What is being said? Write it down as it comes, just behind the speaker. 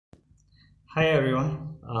Hi everyone.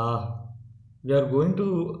 We are going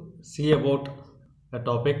to see about a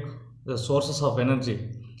topic, the sources of energy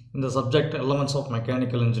in the subject elements of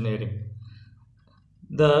mechanical engineering.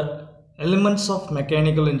 The elements of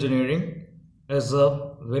mechanical engineering is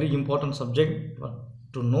a very important subject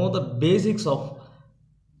to know the basics of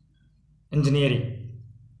engineering.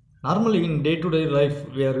 Normally in day-to-day life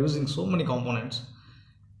we are using so many components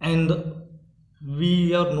and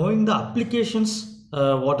we are knowing the applications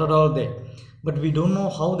what are all there, but we don't know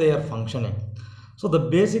how they are functioning. So the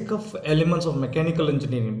basic of elements of mechanical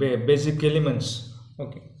engineering, basic elements,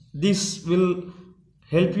 okay, this will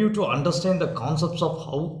help you to understand the concepts of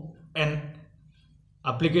how an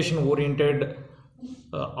application oriented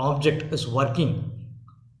object is working,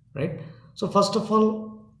 right? So first of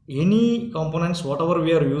all, any components whatever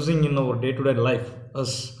we are using in our day-to-day life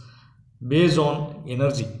is based on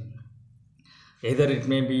energy. Either it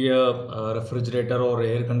may be a refrigerator or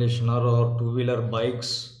air conditioner or two-wheeler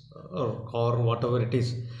bikes or car, whatever it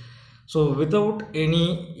is. So without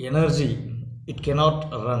any energy it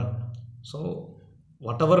cannot run. So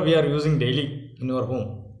whatever we are using daily in your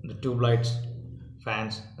home, the tube lights,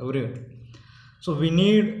 fans, everything, so we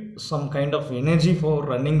need some kind of energy for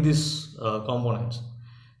running these components.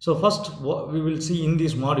 So first what we will see in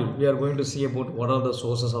this module, we are going to see about what are the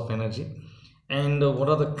sources of energy and what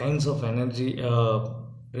are the kinds of energy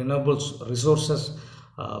renewable resources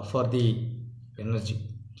for the energy.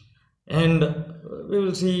 And we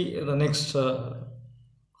will see the next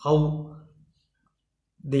how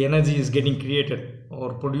the energy is getting created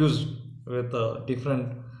or produced with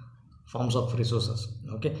different forms of resources.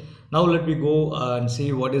 Okay, now let me go and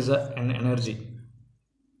see what is an energy.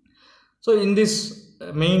 So in this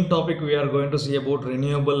main topic we are going to see about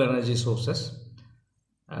renewable energy sources,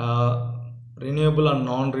 uh, renewable and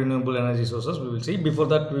non-renewable energy sources we will see. Before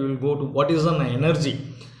that we will go to what is an energy.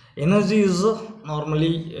 Energy is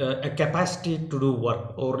normally a capacity to do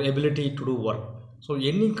work or ability to do work. So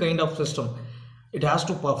any kind of system, it has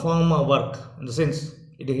to perform a work, in the sense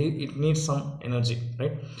it needs some energy,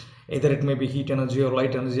 right? Either it may be heat energy or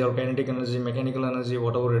light energy or kinetic energy, mechanical energy,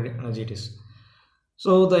 whatever energy it is.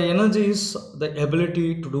 So the energy is the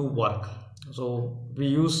ability to do work. So we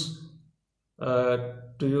use uh,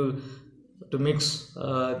 to use to mix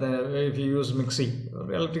if you use mixie,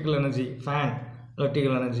 electrical energy, fan,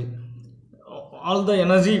 electrical energy, all the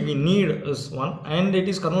energy we need is one, and it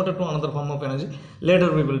is converted to another form of energy.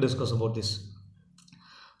 Later we will discuss about this.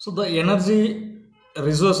 So the energy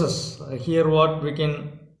resources here, what we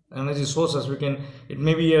can, energy sources we can, it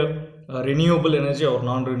may be a renewable energy or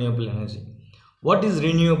non-renewable energy. What is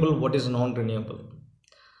renewable, what is non-renewable?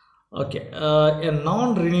 Okay, a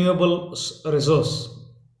non-renewable resource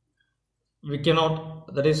we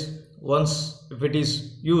cannot, that is, once if it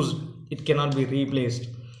is used it cannot be replaced.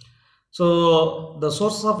 So the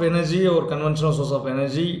source of energy or conventional source of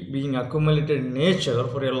energy being accumulated in nature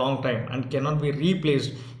for a long time and cannot be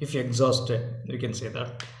replaced if exhausted, we can say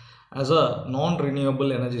that as a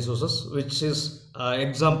non-renewable energy sources, which is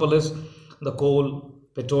example is the coal,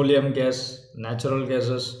 petroleum gas, natural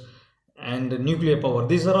gases, and nuclear power.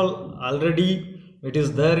 These are all already, it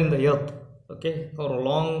is there in the earth, okay, for a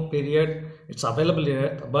long period it's available in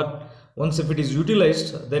earth, but once if it is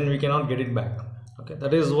utilized then we cannot get it back. Okay,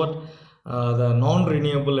 that is what the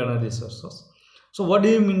non-renewable energy sources. So what do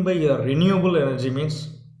you mean by renewable energy? Means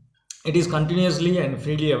it is continuously and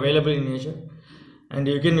freely available in nature and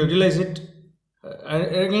you can utilize it. And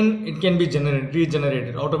again it can be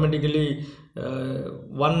regenerated automatically.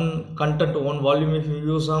 One content, one volume, if you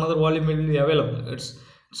use another volume, it will be available.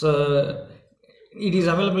 It is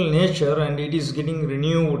available in nature and it is getting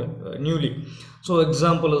renewed newly. So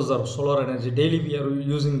example is the solar energy. Daily we are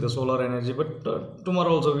using the solar energy, but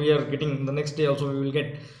tomorrow also we are getting, the next day also we will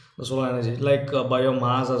get the solar energy, like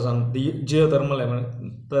biomass and the geothermal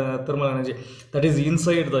the thermal energy, that is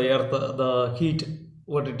inside the earth, the heat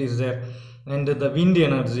what it is there, and the wind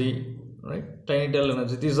energy, right, tidal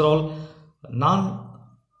energy. These are all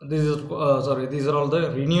these are all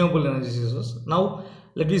the renewable energy sources. Now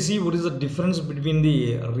let me see what is the difference between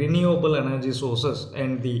the renewable energy sources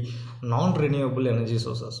and the non-renewable energy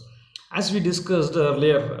sources. As we discussed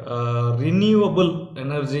earlier, renewable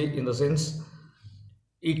energy, in the sense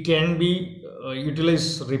it can be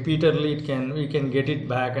utilized repeatedly, we can get it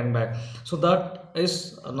back and back. So that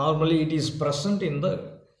is normally it is present in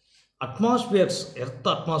the atmospheres, earth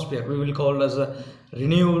atmosphere, we will call it as a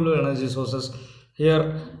renewable energy sources.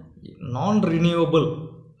 Here non-renewable,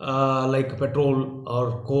 like petrol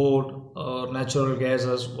or coal or natural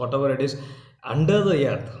gases, whatever it is under the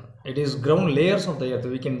earth, It is ground layers of the earth.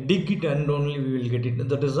 We can dig it and only we will get it.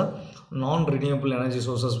 That is a non-renewable energy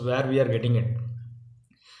sources where we are getting it.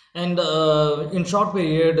 And in short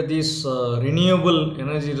period, these renewable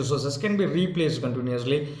energy resources can be replaced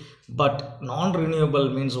continuously, but non-renewable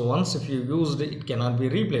means once if you used it, it cannot be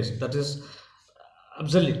replaced. That is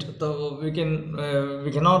obsolete. We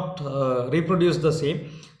cannot reproduce the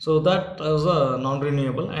same. So that is a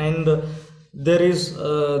non-renewable, and there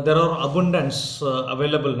are abundance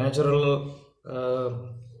available natural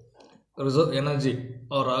energy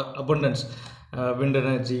or abundance, wind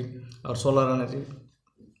energy or solar energy,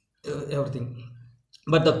 everything.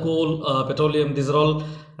 But the coal, petroleum, these are all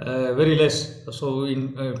very less. So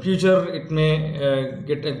in future it may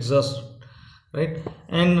get exhausted, right?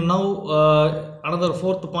 And now another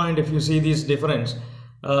fourth point, if you see this difference,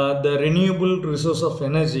 the renewable resource of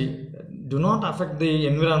energy do not affect the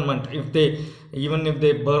environment. If they, even if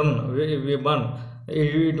they burn, we burn,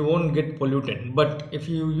 it won't get polluted. But if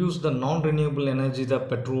you use the non-renewable energy, the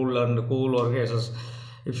petrol and coal or gases,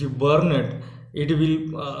 if you burn it, it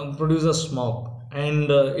will produce a smoke, and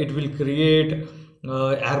it will create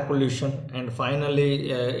air pollution, and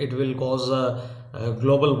finally it will cause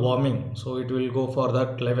global warming. So it will go for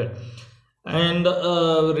that level. And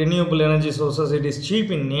renewable energy sources, it is cheap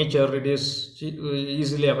in nature, it is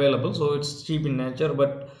easily available, so it's cheap in nature.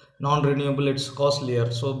 But non-renewable, it's costlier.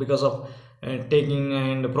 So because of taking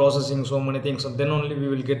and processing so many things, and then only we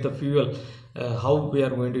will get the fuel, how we are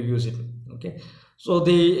going to use it. Okay, so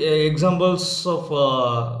the examples of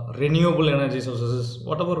renewable energy sources is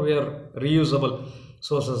whatever we are reusable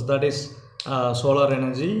sources, that is solar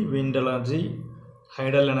energy, wind energy,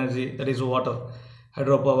 hydel energy, that is water,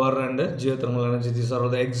 hydropower, and geothermal energy. These are all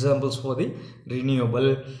the examples for the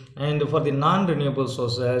renewable. And for the non-renewable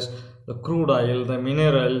sources, the crude oil, the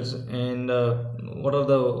minerals, and what are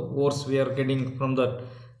the ores we are getting from the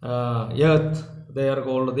earth, they are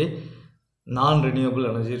called the non-renewable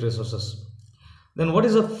energy resources. Then what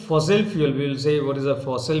is a fossil fuel? We will say what is a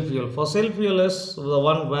fossil fuel. Fossil fuel is the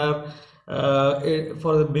one where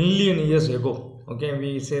for the billion years ago, okay,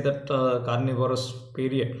 we say that carnivorous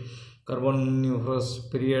period, carboniferous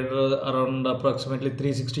period, around approximately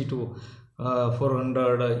 360 to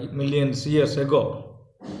 400 million years ago,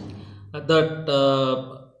 that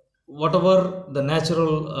whatever the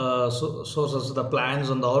natural sources, the plants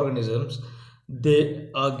and the organisms, they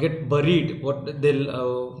get buried. What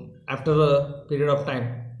they'll after a period of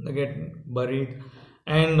time, they get buried,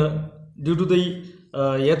 and due to the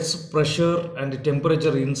earth's pressure and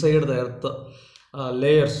temperature inside the earth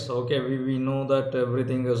layers, okay, we know that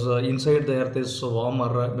everything is inside the earth is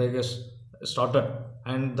warmer because started,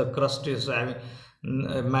 and the crust is having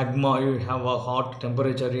magma. You have a hot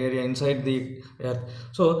temperature area inside the earth.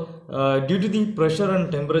 So due to the pressure and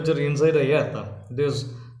temperature inside the earth, there's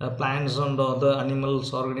plants and other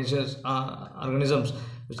animals, organisms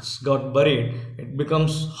which got buried, it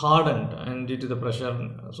becomes hardened, and due to the pressure,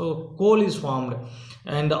 so coal is formed,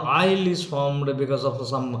 and oil is formed because of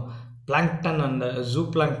some plankton and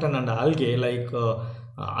zooplankton and algae like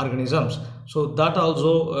organisms. So that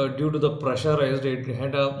also due to the pressurized, it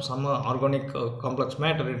had some organic complex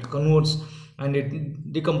matter, it converts and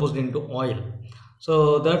it decomposed into oil.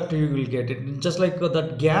 So that you will get it. Just like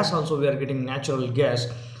that gas also, we are getting natural gas.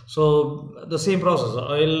 So the same process,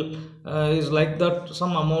 oil is like that,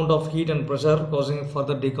 some amount of heat and pressure causing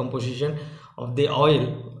further decomposition of the oil,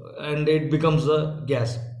 and it becomes a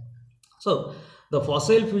gas. So the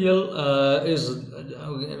fossil fuel is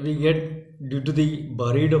we get due to the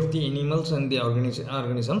buried of the animals and the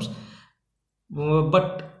organisms,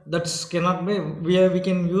 but that's cannot be, we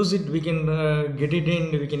can use it, we can get it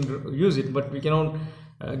in, we can use it, but we cannot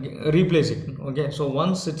replace it. Okay, so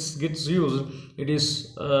once it gets used, it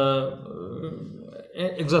is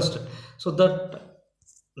exhausted. So that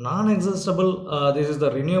non-exhaustible, this is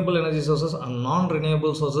the renewable energy sources, and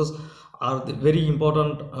non-renewable sources are the very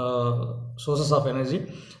important sources of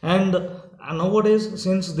energy. And nowadays,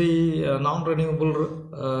 since the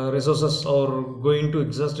non-renewable resources are going to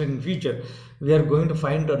exist in future, we are going to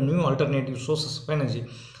find a new alternative sources of energy.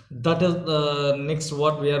 That is the next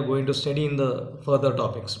what we are going to study in the further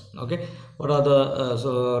topics. Okay, what are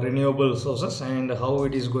the renewable sources and how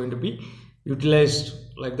it is going to be utilized,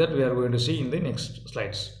 like that we are going to see in the next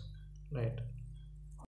slides, right?